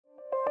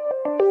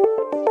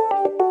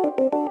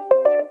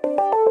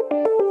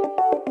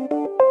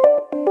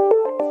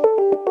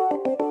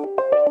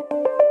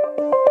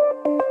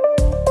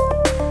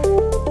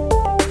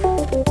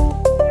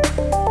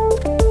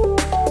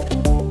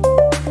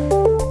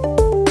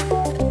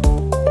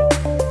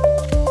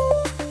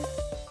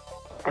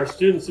Our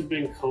students have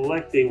been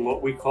collecting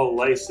what we call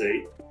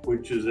lysate,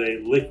 which is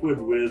a liquid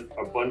with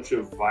a bunch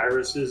of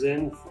viruses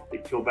in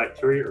that kill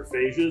bacteria or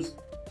phages.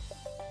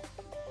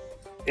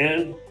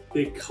 And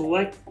they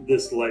collect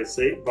this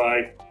lysate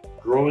by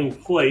growing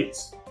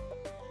plates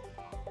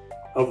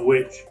of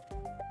which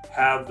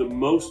have the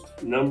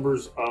most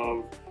numbers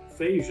of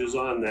phages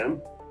on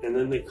them, and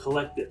then they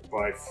collect it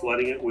by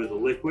flooding it with a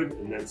liquid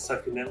and then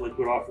sucking that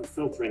liquid off and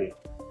filtering it.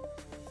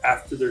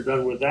 After they're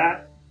done with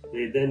that,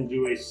 they then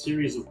do a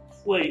series of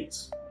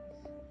plates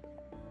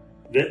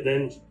that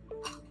then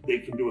they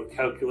can do a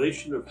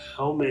calculation of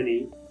how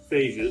many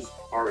phages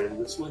are in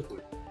this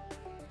liquid.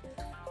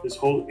 This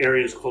whole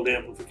area is called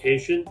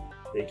amplification.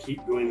 They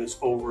keep doing this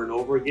over and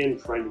over again,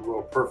 trying to grow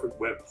a perfect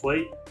wet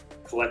plate,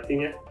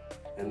 collecting it,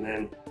 and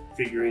then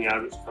figuring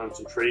out its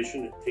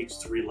concentration. It takes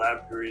 3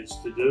 lab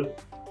periods to do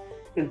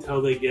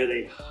until they get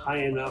a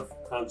high enough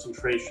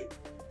concentration.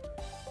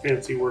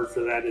 Fancy word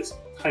for that is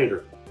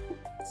titer.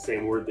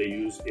 Same word they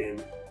use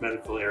in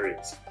medical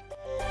areas.